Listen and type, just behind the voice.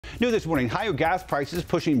New this morning, higher gas prices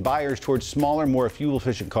pushing buyers towards smaller, more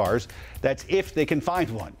fuel-efficient cars. That's if they can find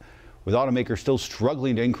one. With automakers still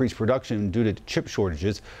struggling to increase production due to chip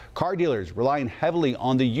shortages, car dealers relying heavily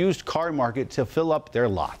on the used car market to fill up their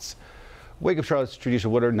lots. Wake Up Charlotte's Tradicia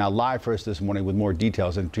Woodard now live for us this morning with more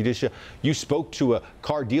details. And Tradicia, you spoke to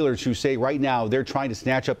car dealers who say right now they're trying to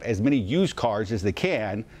snatch up as many used cars as they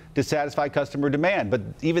can to satisfy customer demand. But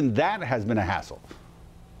even that has been a hassle.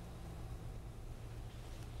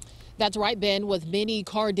 That's right, Ben. With many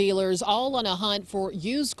car dealers all on a hunt for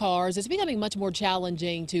used cars, it's becoming much more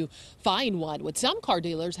challenging to find one, with some car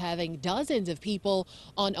dealers having dozens of people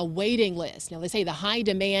on a waiting list. Now, they say the high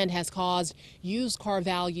demand has caused used car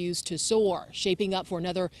values to soar, shaping up for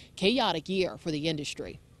another chaotic year for the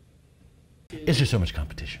industry. It's just so much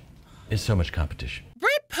competition. It's so much competition.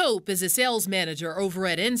 Brett Pope is a sales manager over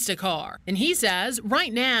at Instacar, and he says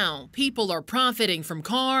right now people are profiting from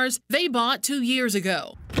cars they bought 2 years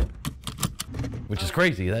ago. Which is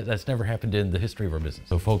crazy. That's never happened in the history of our business.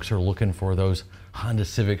 So folks are looking for those Honda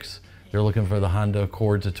Civics. They're looking for the Honda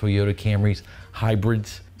Accords, the Toyota Camrys,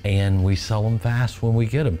 hybrids, and we sell them fast when we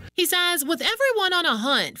get them. He says with everyone on a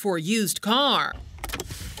hunt for a used car,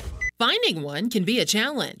 finding one can be a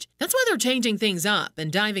challenge. That's why they're changing things up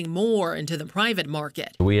and diving more into the private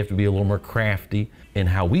market. We have to be a little more crafty in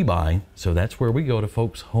how we buy. So that's where we go to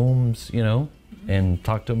folks' homes, and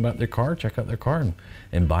talk to them about their car, check out their car,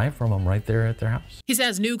 and buy it from them right there at their house. He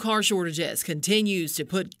says new car shortages continues to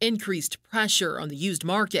put increased pressure on the used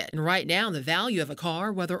market. And right now, the value of a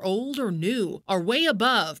car, whether old or new, are way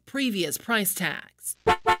above previous price tags.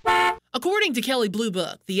 According to Kelley Blue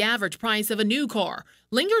Book, the average price of a new car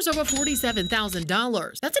lingers over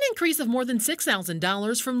 $47,000. That's an increase of more than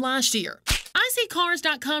 $6,000 from last year.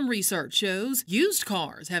 ICCars.com research shows used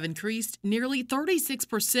cars have increased nearly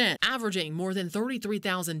 36%, averaging more than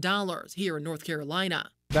 $33,000 here in North Carolina.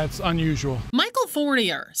 That's unusual. Michael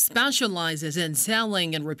Fournier specializes in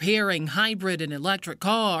selling and repairing hybrid and electric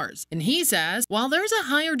cars. And he says while there's a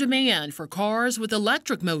higher demand for cars with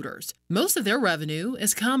electric motors, most of their revenue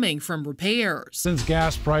is coming from repairs. Since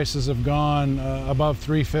gas prices have gone above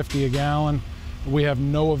 $3.50 a gallon, we have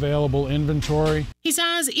no available inventory. He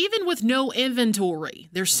says even with no inventory,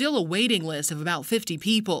 there's still a waiting list of about 50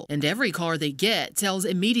 people, and every car they get sells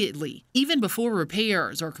immediately, even before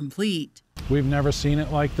repairs are complete. We've never seen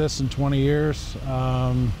it like this in 20 years.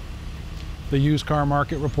 The used car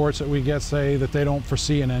market reports that we get say that they don't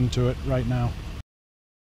foresee an end to it right now.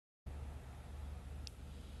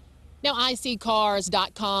 Now,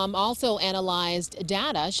 ICCars.com also analyzed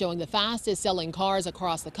data showing the fastest selling cars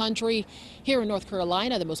across the country. Here in North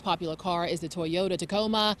Carolina, the most popular car is the Toyota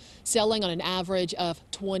Tacoma, selling on an average of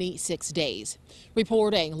 26 days.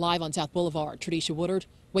 Reporting live on South Boulevard, Tradicia Woodard,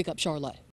 Wake Up Charlotte.